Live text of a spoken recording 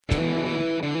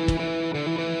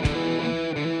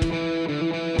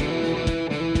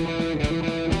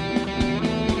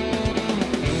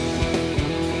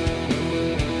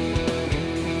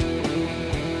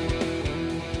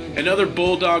Another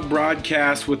Bulldog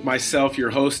broadcast with myself, your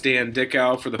host, Dan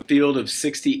Dickow, for the Field of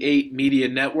 68 Media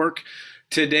Network.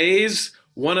 Today's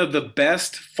one of the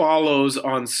best follows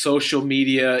on social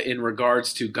media in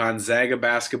regards to Gonzaga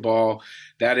basketball.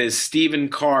 That is Stephen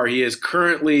Carr. He is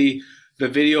currently the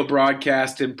video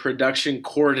broadcast and production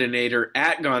coordinator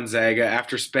at Gonzaga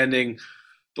after spending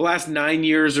the last 9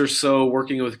 years or so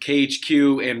working with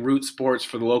KHQ and Root Sports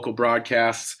for the local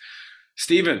broadcasts.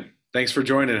 Stephen, thanks for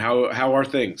joining. How are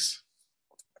things?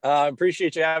 I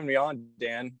appreciate you having me on,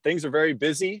 Dan. Things are very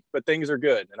busy, but things are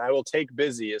good. And I will take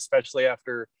busy, especially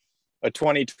after a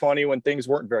 2020 when things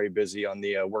weren't very busy on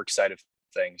the work side of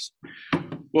things.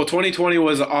 Well, 2020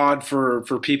 was odd for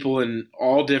people in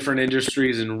all different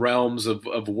industries and realms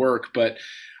of work, but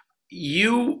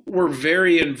you were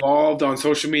very involved on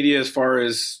social media as far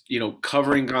as,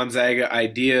 covering Gonzaga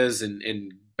ideas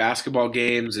and basketball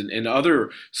games and other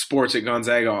sports at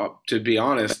Gonzaga, to be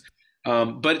honest.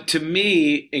 But to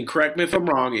me, and correct me if I'm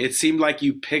wrong, it seemed like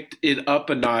you picked it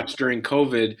up a notch during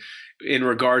COVID in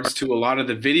regards to a lot of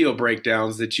the video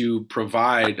breakdowns that you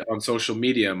provide on social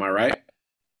media. Am I right?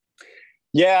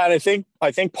 Yeah, and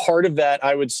I think part of that,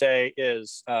 I would say,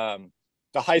 is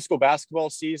the high school basketball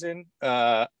season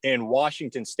in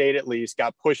Washington State, at least,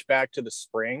 got pushed back to the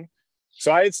spring.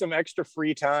 So I had some extra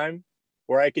free time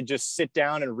where I could just sit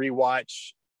down and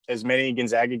rewatch as many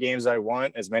Gonzaga games I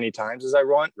want, as many times as I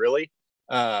want, really.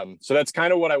 So that's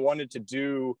kind of what I wanted to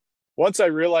do. Once I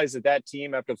realized that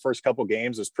team after the first couple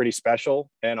games was pretty special,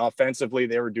 and offensively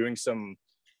they were doing some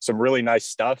really nice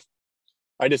stuff,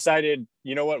 I decided,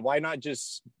 you know what, why not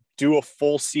just do a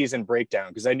full season breakdown?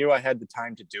 Because I knew I had the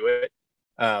time to do it.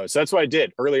 So that's what I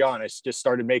did early on. I just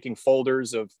started making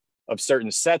folders of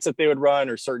certain sets that they would run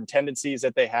or certain tendencies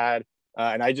that they had.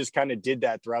 And I just kind of did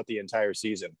that throughout the entire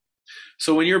season.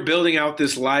 So when you're building out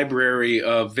this library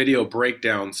of video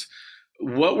breakdowns,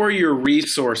 what were your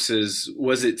resources?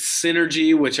 Was it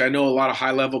Synergy, which I know a lot of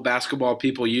high-level basketball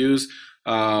people use?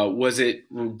 Was it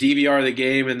DVR the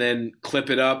game and then clip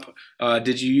it up?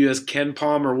 Did you use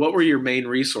KenPom, or what were your main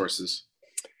resources?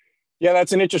 Yeah,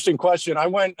 that's an interesting question. I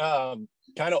went kind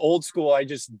of old school. I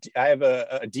have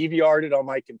a DVR'd it on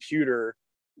my computer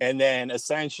and then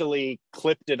essentially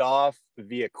clipped it off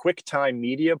via QuickTime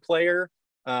Media Player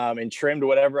and trimmed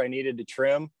whatever I needed to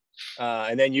trim.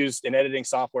 And then used an editing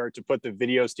software to put the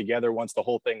videos together once the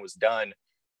whole thing was done.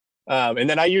 And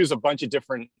then I use a bunch of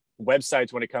different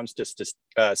websites when it comes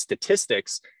to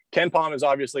statistics. KenPom is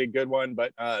obviously a good one,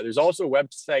 but there's also a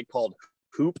website called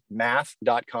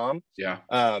hoopmath.com. Yeah.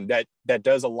 That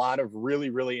does a lot of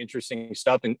really, really interesting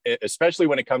stuff. And especially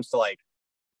when it comes to like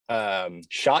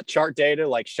shot chart data,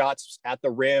 like shots at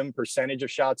the rim, percentage of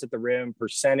shots at the rim,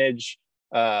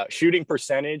 shooting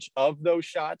percentage of those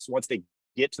shots once they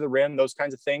get to the rim, those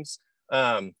kinds of things.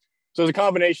 So it's a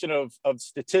combination of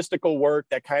statistical work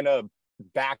that kind of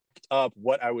backed up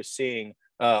what I was seeing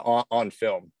on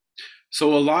film.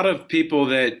 So a lot of people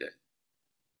that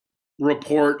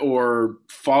report or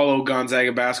follow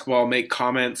Gonzaga basketball make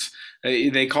comments.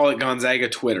 They call it Gonzaga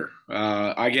Twitter.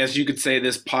 I guess you could say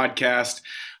this podcast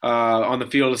on the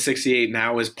Field of 68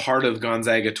 now is part of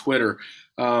Gonzaga Twitter.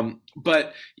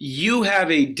 But you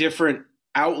have a different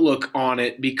outlook on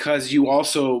it because you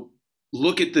also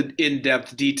look at the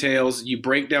in-depth details, you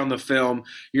break down the film.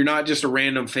 You're not just a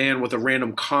random fan with a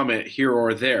random comment here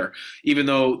or there, even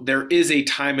though there is a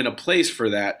time and a place for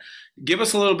that. Give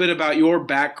us a little bit about your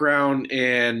background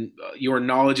and your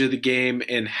knowledge of the game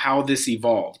and how this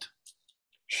evolved.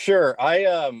 Sure.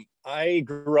 I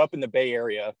grew up in the Bay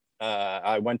Area.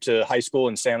 I went to high school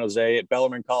in San Jose at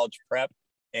Bellarmine College Prep,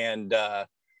 and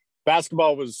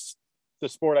basketball was the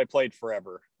sport I played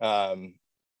forever.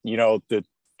 The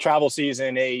travel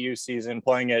season, AAU season,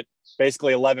 playing it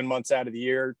basically 11 months out of the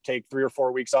year, take 3 or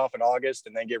 4 weeks off in August,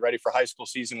 and then get ready for high school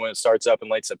season when it starts up in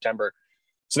late September.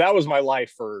 So that was my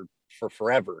life for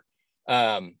forever.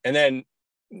 And then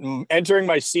entering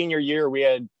my senior year, we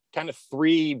had kind of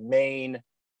 3 main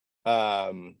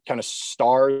kind of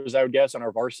stars, I would guess, on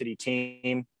our varsity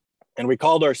team. And we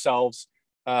called ourselves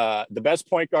the best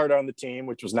point guard on the team,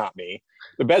 which was not me,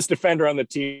 the best defender on the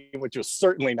team, which was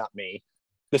certainly not me,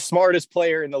 the smartest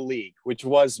player in the league, which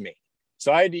was me.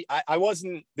 So I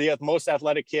wasn't the most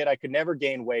athletic kid. I could never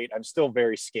gain weight. I'm still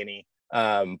very skinny.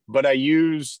 But I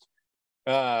used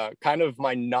kind of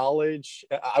my knowledge.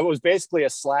 I was basically a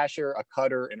slasher, a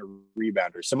cutter, and a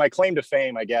rebounder. So my claim to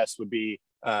fame, I guess, would be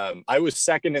I was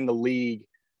second in the league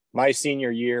my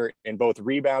senior year in both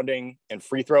rebounding and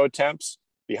free throw attempts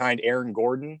behind Aaron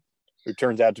Gordon, who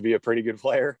turns out to be a pretty good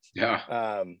player.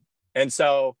 Yeah. And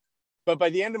so, but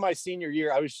by the end of my senior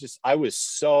year, I was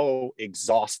so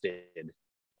exhausted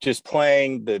just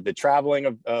playing the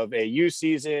traveling of AU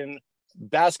season,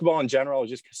 basketball in general. I was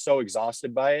just so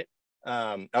exhausted by it.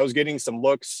 I was getting some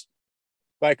looks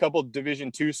by a couple of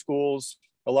Division II schools,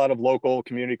 a lot of local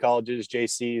community colleges,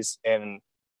 JCs. And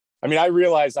I mean, I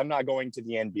realized I'm not going to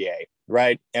the NBA,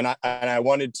 right? And I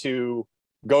wanted to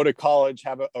go to college,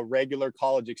 have a regular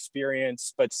college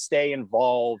experience, but stay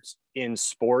involved in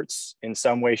sports in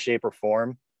some way, shape, or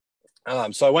form.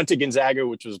 So I went to Gonzaga,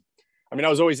 which was, I mean, I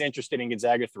was always interested in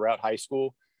Gonzaga throughout high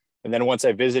school. And then once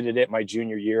I visited it my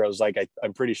junior year, I was like,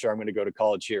 I'm pretty sure I'm going to go to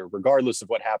college here, regardless of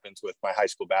what happens with my high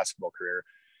school basketball career.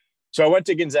 So I went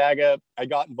to Gonzaga. I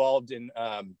got involved in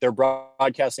their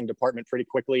broadcasting department pretty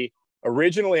quickly.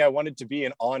 Originally, I wanted to be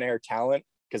an on-air talent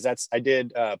because I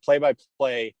did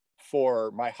play-by-play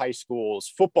for my high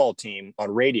school's football team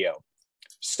on radio.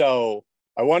 So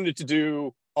I wanted to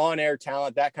do on-air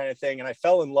talent, that kind of thing. And I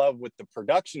fell in love with the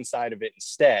production side of it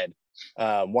instead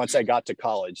once I got to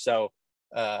college. So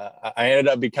I ended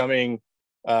up becoming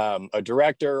a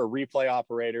director, a replay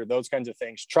operator, those kinds of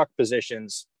things, truck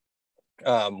positions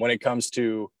when it comes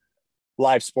to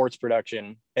live sports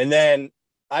production. And then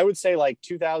I would say like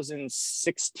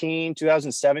 2016,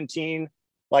 2017,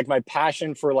 like my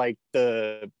passion for like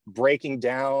the breaking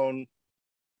down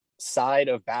side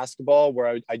of basketball,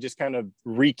 where I just kind of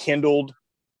rekindled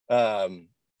the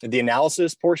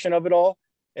analysis portion of it all.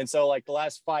 And so like the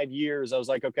last 5 years, I was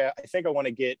like, okay, I think I want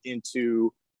to get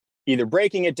into either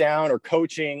breaking it down or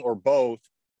coaching or both.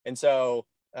 And so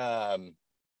 4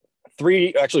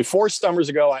 summers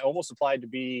ago, I almost applied to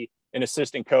be an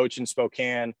assistant coach in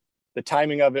Spokane. The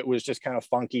timing of it was just kind of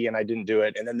funky and I didn't do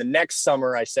it. And then the next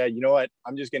summer I said, you know what,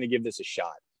 I'm just going to give this a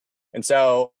shot. And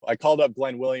so I called up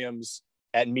Glenn Williams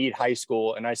at Meade High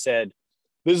School and I said,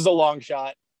 this is a long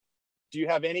shot. Do you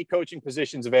have any coaching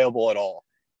positions available at all?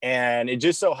 And it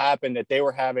just so happened that they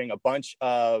were having a bunch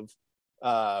of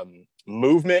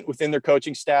movement within their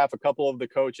coaching staff. A couple of the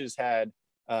coaches had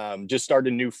just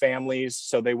started new families,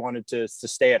 so they wanted to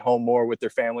stay at home more with their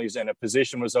families, and a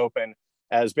position was open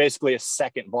as basically a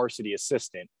second varsity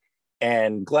assistant.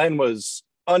 And Glenn was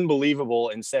unbelievable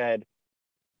and said,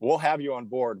 we'll have you on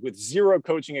board, with zero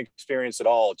coaching experience at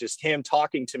all. Just him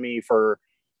talking to me for,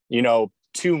 2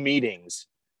 meetings.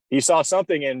 He saw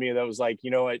something in me that was like,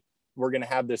 you know what, we're going to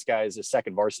have this guy as a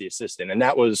second varsity assistant. And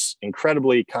that was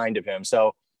incredibly kind of him.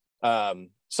 So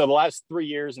the last 3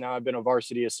 years now, I've been a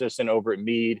varsity assistant over at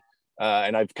Meade.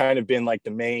 And I've kind of been like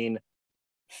the main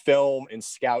film and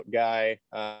scout guy,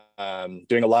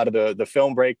 doing a lot of the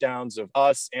film breakdowns of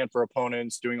us and for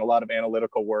opponents, doing a lot of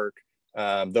analytical work,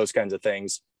 those kinds of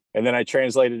things. And then I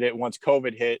translated it once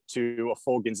COVID hit to a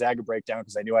full Gonzaga breakdown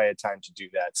because I knew I had time to do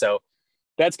that. So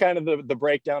that's kind of the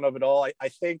breakdown of it all. I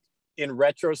think in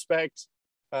retrospect,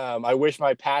 I wish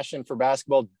my passion for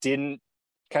basketball didn't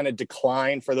kind of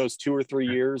decline for those 2 or 3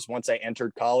 years once I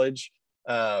entered college,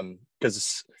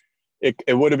 because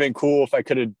it would have been cool if I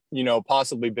could have,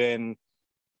 possibly been,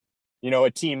 a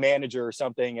team manager or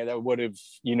something, and that would have,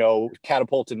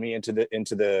 catapulted me into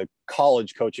the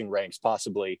college coaching ranks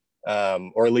possibly,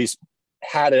 or at least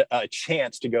had a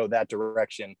chance to go that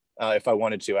direction if I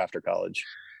wanted to after college.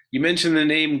 You mentioned the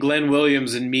name Glenn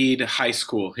Williams in Meade High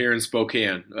School here in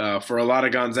Spokane. For a lot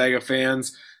of Gonzaga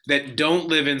fans that don't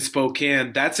live in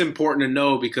Spokane, that's important to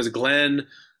know because Glenn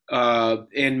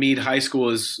and Meade High School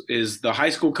is the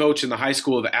high school coach in the high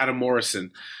school of Adam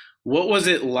Morrison. What was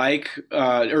it like,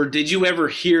 or did you ever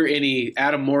hear any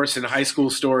Adam Morrison high school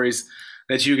stories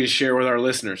that you can share with our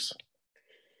listeners?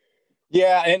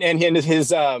 Yeah, and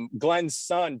his Glenn's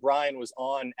son Brian was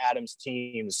on Adam's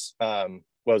teams.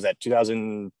 What was that,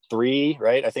 2003,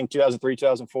 right? I think 2003,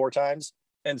 2004 times.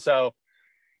 And so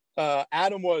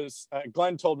Adam was,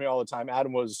 Glenn told me all the time,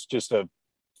 Adam was just a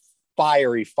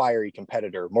fiery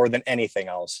competitor more than anything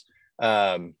else.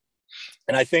 And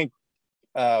I think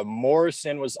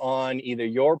Morrison was on either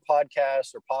your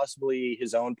podcast or possibly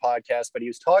his own podcast, but he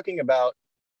was talking about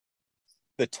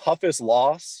the toughest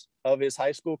loss of his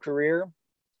high school career.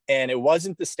 And it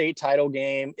wasn't the state title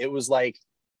game. It was like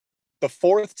the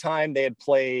 4th time they had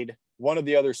played one of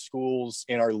the other schools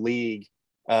in our league,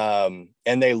 and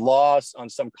they lost on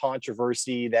some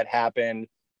controversy that happened,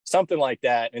 something like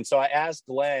that. And so I asked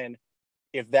Glenn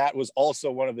if that was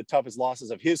also one of the toughest losses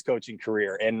of his coaching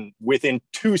career. And within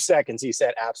 2 seconds, he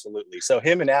said, absolutely. So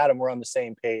him and Adam were on the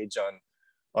same page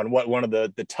on what one of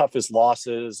the toughest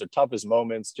losses or toughest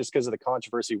moments, just because of the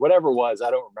controversy, whatever it was,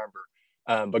 I don't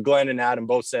remember. But Glenn and Adam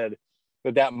both said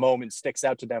that moment sticks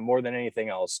out to them more than anything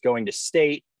else. Going to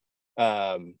state,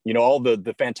 all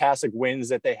the fantastic wins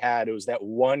that they had. It was that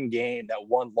one game, that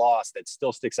one loss that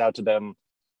still sticks out to them,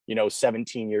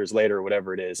 17 years later or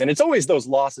whatever it is. And it's always those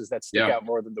losses that stick Yeah. out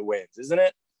more than the wins, isn't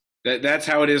it? That's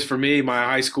how it is for me. My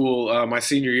high school, my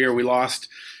senior year, we lost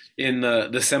in the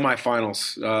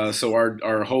semifinals. So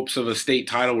our hopes of a state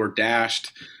title were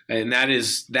dashed, and that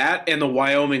and the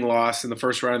Wyoming loss in the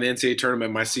first round of the NCAA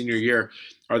tournament my senior year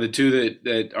are the two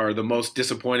that are the most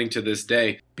disappointing to this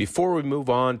day. Before we move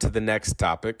on to the next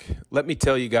topic, let me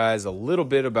tell you guys a little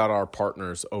bit about our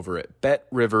partners over at Bet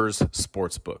Rivers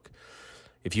Sportsbook.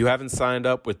 If you haven't signed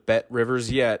up with Bet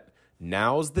Rivers yet,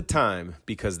 now's the time,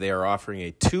 because they are offering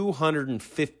a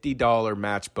 $250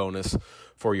 match bonus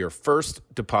for your first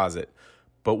deposit.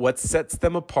 But what sets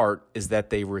them apart is that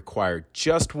they require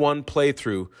just one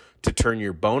playthrough to turn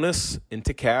your bonus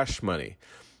into cash money.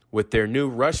 With their new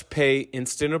Rush Pay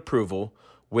instant approval,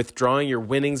 withdrawing your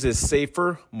winnings is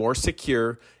safer, more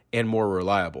secure, and more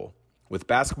reliable. With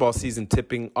basketball season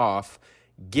tipping off,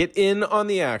 get in on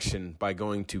the action by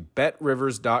going to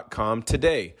betrivers.com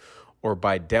today or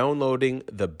by downloading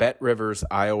the BetRivers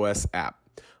iOS app.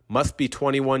 Must be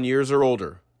 21 years or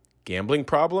older. Gambling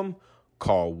problem?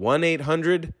 Call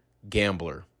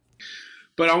 1-800-GAMBLER.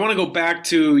 But I want to go back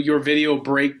to your video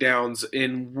breakdowns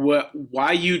and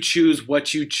why you choose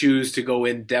what you choose to go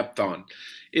in depth on.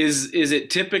 Is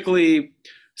it typically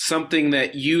something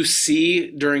that you see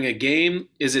during a game?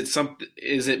 Is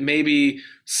it maybe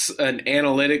an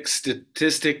analytic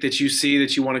statistic that you see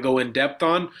that you want to go in depth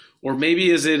on? Or maybe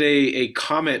is it a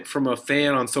comment from a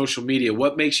fan on social media?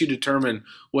 What makes you determine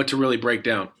what to really break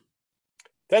down?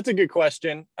 That's a good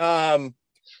question.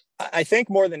 I think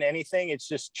more than anything, it's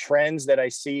just trends that I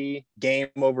see game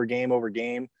over game over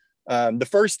game. The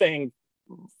first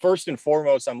and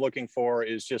foremost I'm looking for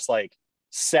is just like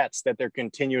sets that they're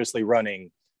continuously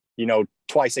running,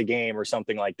 twice a game or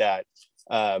something like that.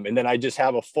 And then I just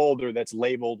have a folder that's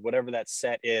labeled whatever that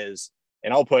set is,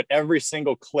 and I'll put every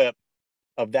single clip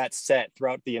of that set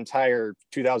throughout the entire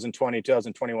 2020,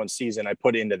 2021 season. I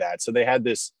put into that. So they had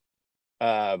this,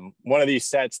 one of these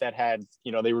sets that had,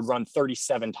 they would run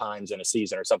 37 times in a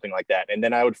season or something like that. And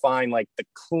then I would find like the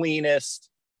cleanest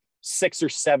 6 or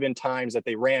 7 times that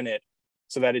they ran it,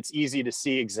 so that it's easy to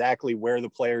see exactly where the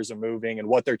players are moving and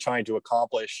what they're trying to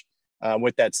accomplish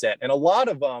with that set. And a lot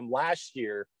of them last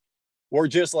year were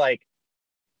just like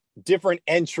different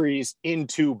entries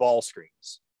into ball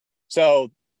screens.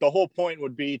 So the whole point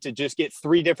would be to just get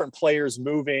 3 different players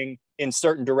moving in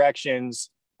certain directions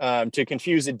to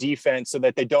confuse a defense so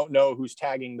that they don't know who's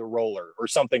tagging the roller or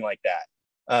something like that.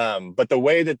 But the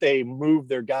way that they move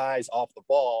their guys off the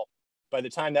ball, by the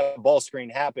time that ball screen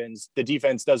happens, the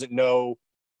defense doesn't know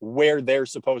where they're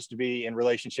supposed to be in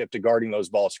relationship to guarding those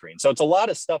ball screens. So it's a lot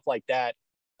of stuff like that.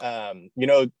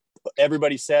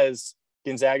 Everybody says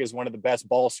Gonzaga is one of the best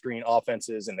ball screen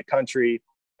offenses in the country.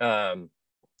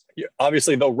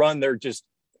 Obviously they'll run their just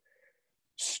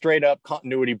straight up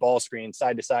continuity ball screen,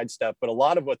 side to side stuff. But a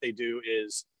lot of what they do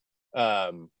is,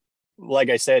 like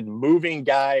I said, moving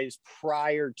guys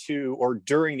prior to or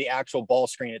during the actual ball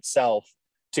screen itself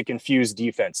to confuse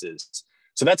defenses.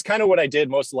 So that's kind of what I did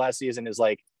most of last season, is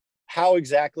like, how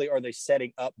exactly are they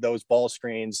setting up those ball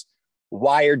screens?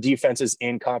 Why are defenses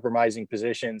in compromising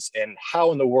positions? And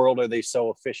how in the world are they so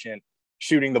efficient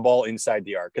shooting the ball inside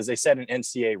the arc? Because they set an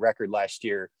NCAA record last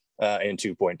year in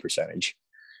 2-point percentage.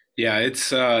 Yeah,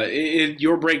 it's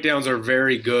your breakdowns are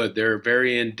very good. They're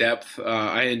very in depth.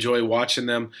 I enjoy watching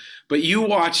them. But you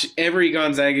watch every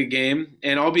Gonzaga game,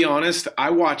 and I'll be honest,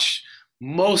 I watch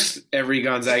most every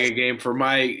Gonzaga game for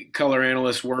my color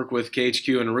analyst work with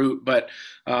KHQ and Root, but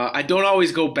I don't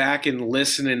always go back and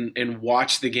listen and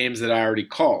watch the games that I already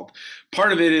called.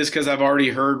 Part of it is because I've already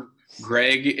heard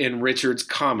Greg and Richard's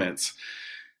comments.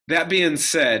 That being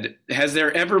said, has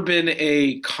there ever been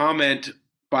a comment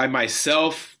by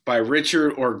myself, by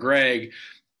Richard, or Greg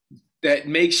that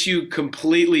makes you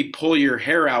completely pull your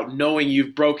hair out knowing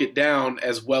you've broke it down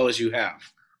as well as you have?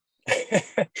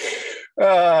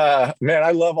 Man,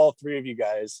 I love all 3 of you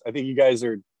guys. I think you guys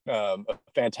are a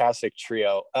fantastic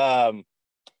trio. I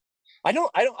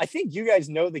think you guys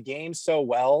know the game so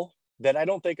well that I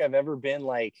don't think I've ever been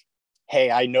like, hey,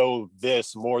 I know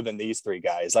this more than these 3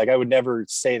 guys. Like, I would never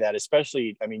say that,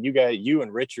 especially, I mean, you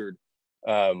and Richard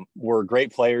were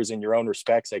great players in your own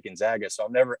respects at Gonzaga. So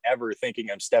I'm never, ever thinking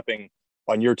I'm stepping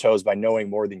on your toes by knowing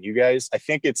more than you guys. I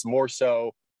think it's more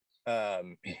so,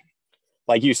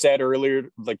 like you said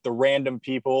earlier, like the random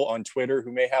people on Twitter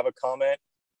who may have a comment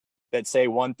that say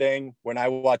one thing. When I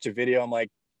watch a video, I'm like,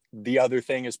 the other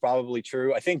thing is probably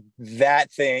true. I think that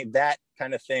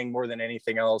kind of thing more than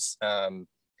anything else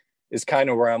is kind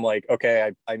of where I'm like,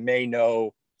 okay, I may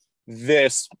know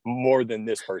this more than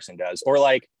this person does. Or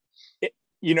like,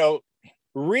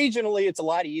 regionally, it's a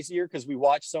lot easier because we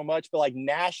watch so much, but like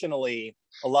nationally,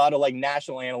 a lot of like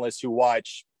national analysts who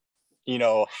watch,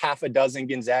 half a dozen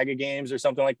Gonzaga games or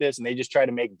something like this, and they just try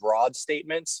to make broad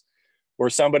statements. Or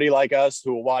somebody like us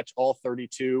who will watch all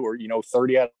 32 or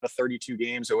 30 out of 32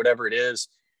 games or whatever it is,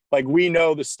 like we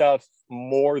know the stuff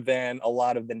more than a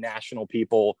lot of the national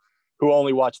people who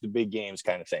only watch the big games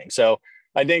kind of thing. So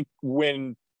I think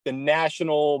when the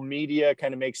national media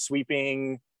kind of makes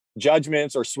sweeping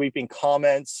judgments or sweeping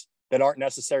comments that aren't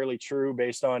necessarily true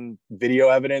based on video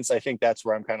evidence, I think that's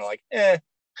where I'm kind of like,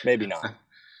 maybe not.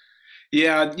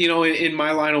 Yeah, in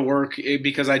my line of work,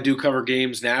 because I do cover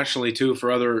games nationally too for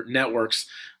other networks,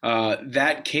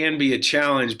 that can be a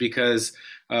challenge because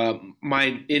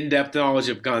my in-depth knowledge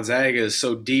of Gonzaga is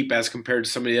so deep as compared to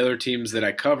some of the other teams that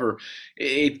I cover.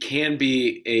 It can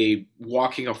be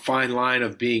walking a fine line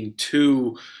of being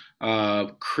too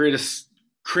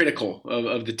critical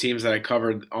of the teams that I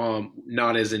covered,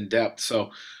 not as in-depth.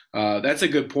 So that's a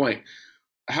good point.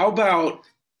 How about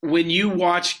when you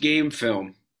watch game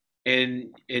film?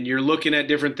 And you're looking at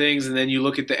different things, and then you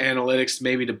look at the analytics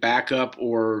maybe to back up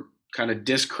or kind of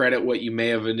discredit what you may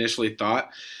have initially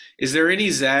thought. Is there any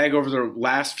Zag over the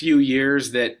last few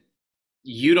years that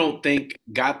you don't think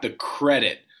got the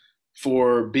credit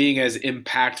for being as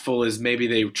impactful as maybe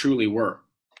they truly were?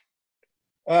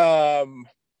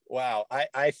 Wow.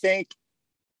 I think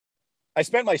I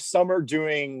spent my summer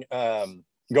doing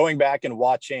going back and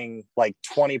watching like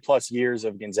 20 plus years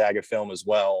of Gonzaga film as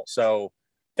well. So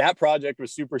that project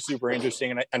was super, super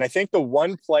interesting. And I think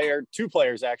the two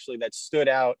players actually that stood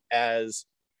out as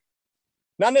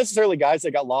not necessarily guys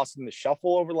that got lost in the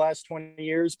shuffle over the last 20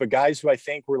 years, but guys who I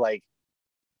think were like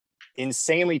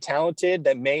insanely talented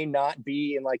that may not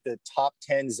be in like the top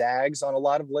 10 Zags on a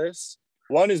lot of lists.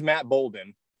 One is Matt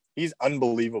Bolden. He's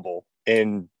unbelievable.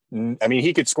 And I mean,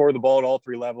 he could score the ball at all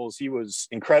three levels. He was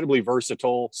incredibly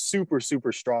versatile, super,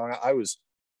 super strong. I was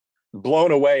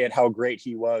blown away at how great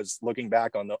he was looking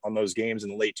back on those games in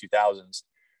the late 2000s.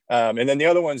 And then the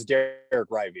other one's Derek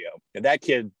Rivio. And that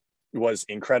kid was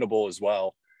incredible as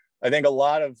well. I think a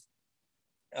lot of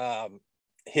I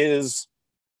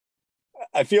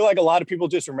feel like a lot of people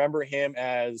just remember him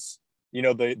as,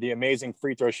 the amazing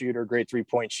free throw shooter, great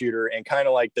 3-point shooter, and kind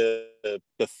of like the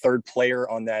third player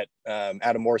on that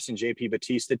Adam Morrison, JP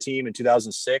Batista team in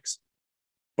 2006.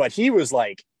 But he was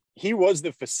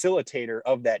the facilitator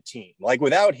of that team. Like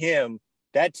without him,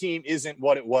 that team isn't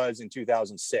what it was in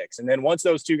 2006. And then once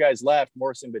those two guys left,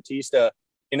 Morrison, Batista,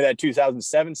 into that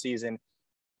 2007 season,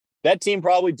 that team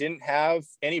probably didn't have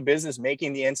any business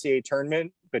making the NCAA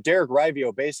tournament, but Derek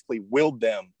Rivio basically willed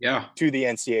them to the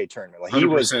NCAA tournament. Like he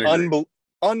was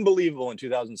unbelievable in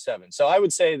 2007. So I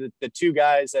would say that the two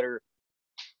guys that are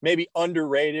maybe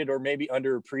underrated or maybe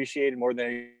underappreciated more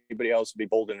than anybody else would be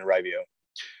Bolden and Rivio.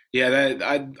 Yeah,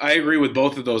 I agree with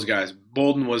both of those guys.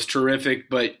 Bolden was terrific,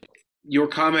 but your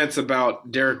comments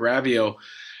about Derek Rivio,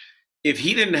 if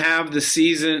he didn't have the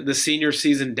senior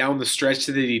season down the stretch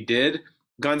that he did,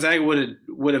 Gonzaga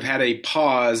would have had a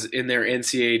pause in their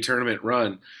NCAA tournament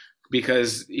run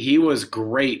because he was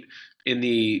great in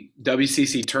the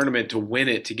WCC tournament to win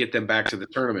it to get them back to the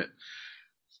tournament.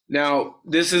 Now,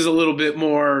 this is a little bit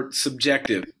more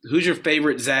subjective. Who's your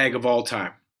favorite Zag of all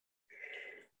time?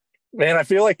 Man, I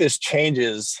feel like this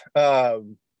changes. I've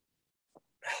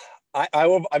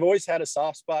always had a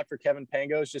soft spot for Kevin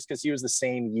Pangos just because he was the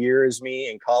same year as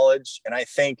me in college. And I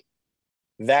think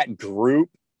that group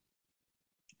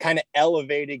kind of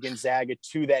elevated Gonzaga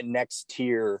to that next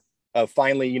tier of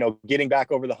finally, getting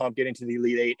back over the hump, getting to the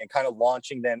Elite Eight, and kind of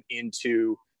launching them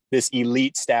into this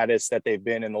elite status that they've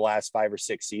been in the last 5 or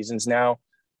 6 seasons now.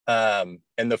 And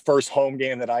the first home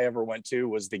game that I ever went to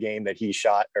was the game that he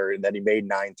shot or that he made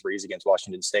 9 threes against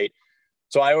Washington State.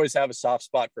 So I always have a soft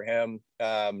spot for him.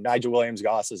 Nigel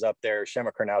Williams-Goss is up there.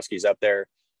 Shema Karnowski's up there.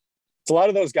 It's a lot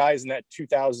of those guys in that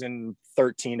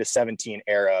 2013 to 17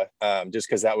 era, just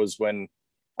because that was when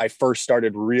I first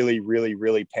started really, really,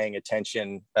 really paying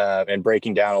attention and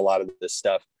breaking down a lot of this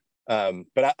stuff.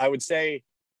 But I would say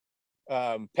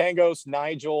Pangos,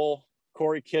 Nigel,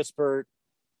 Corey Kispert,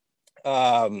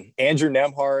 Andrew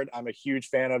Nembhard, I'm a huge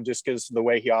fan of just because of the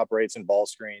way he operates in ball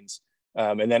screens.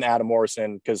 And then Adam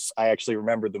Morrison, because I actually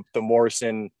remember the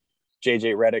Morrison,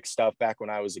 JJ Redick stuff back when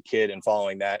I was a kid and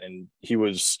following that. And he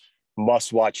was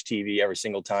must-watch TV every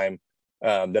single time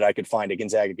that I could find a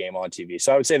Gonzaga game on TV.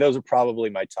 So I would say those are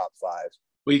probably my top 5.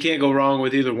 Well, you can't go wrong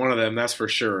with either one of them, that's for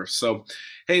sure. So,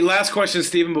 hey, last question,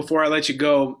 Stephen, before I let you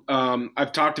go.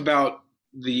 I've talked about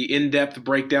the in-depth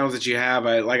breakdowns that you have.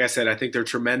 Like I said, I think they're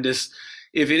tremendous.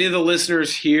 if any of the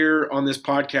listeners here on this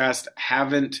podcast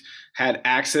haven't had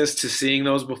access to seeing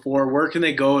those before, where can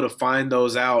they go to find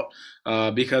those out?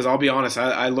 Because I'll be honest,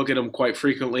 I look at them quite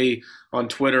frequently on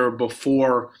Twitter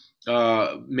before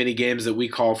many games that we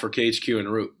call for KHQ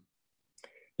and Root.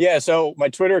 Yeah, so my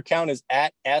Twitter account is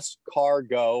at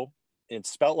scargo. It's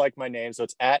spelled like my name, so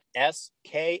it's at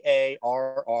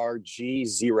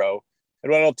SKARRG0.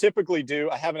 And what I'll typically do,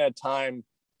 I haven't had time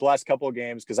the last couple of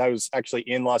games because I was actually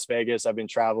in Las Vegas. I've been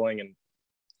traveling, and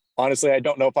honestly, I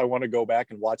don't know if I want to go back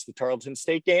and watch the Tarleton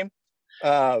State game.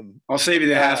 I'll save you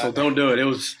the hassle. Don't do it. It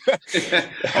was,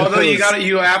 although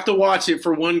you have to watch it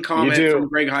for one comment from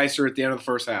Greg Heiser at the end of the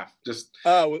first half. Just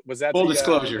was that full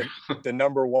disclosure? The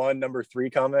number 1, number 3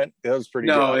 comment. That was pretty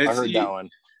good. I heard that one.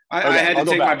 I had to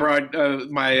take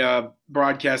my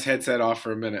broadcast headset off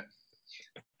for a minute.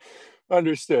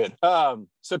 Understood.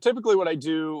 So typically what I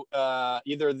do,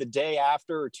 either the day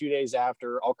after or 2 days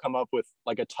after, I'll come up with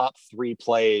like a top 3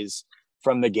 plays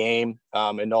from the game,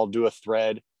 and I'll do a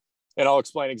thread, and I'll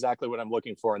explain exactly what I'm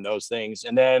looking for in those things.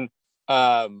 And then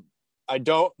my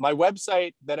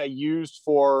website that I used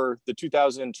for the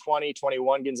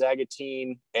 2020-21 Gonzaga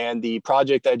team and the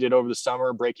project I did over the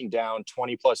summer, breaking down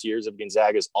 20 plus years of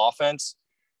Gonzaga's offense,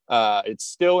 it's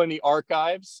still in the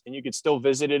archives, and you could still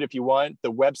visit it if you want.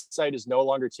 The website is no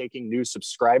longer taking new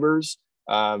subscribers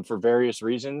for various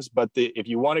reasons, but if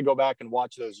you want to go back and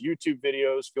watch those YouTube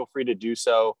videos, feel free to do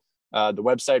so. The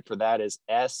website for that is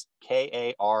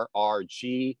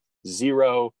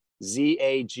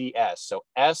SKARRG0ZAGS. So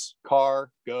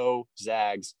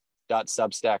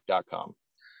scargozags.substack.com.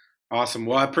 Awesome.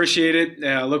 Well, I appreciate it.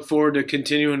 I look forward to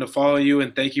continuing to follow you,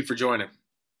 and thank you for joining.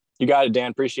 You got it,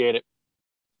 Dan. Appreciate it.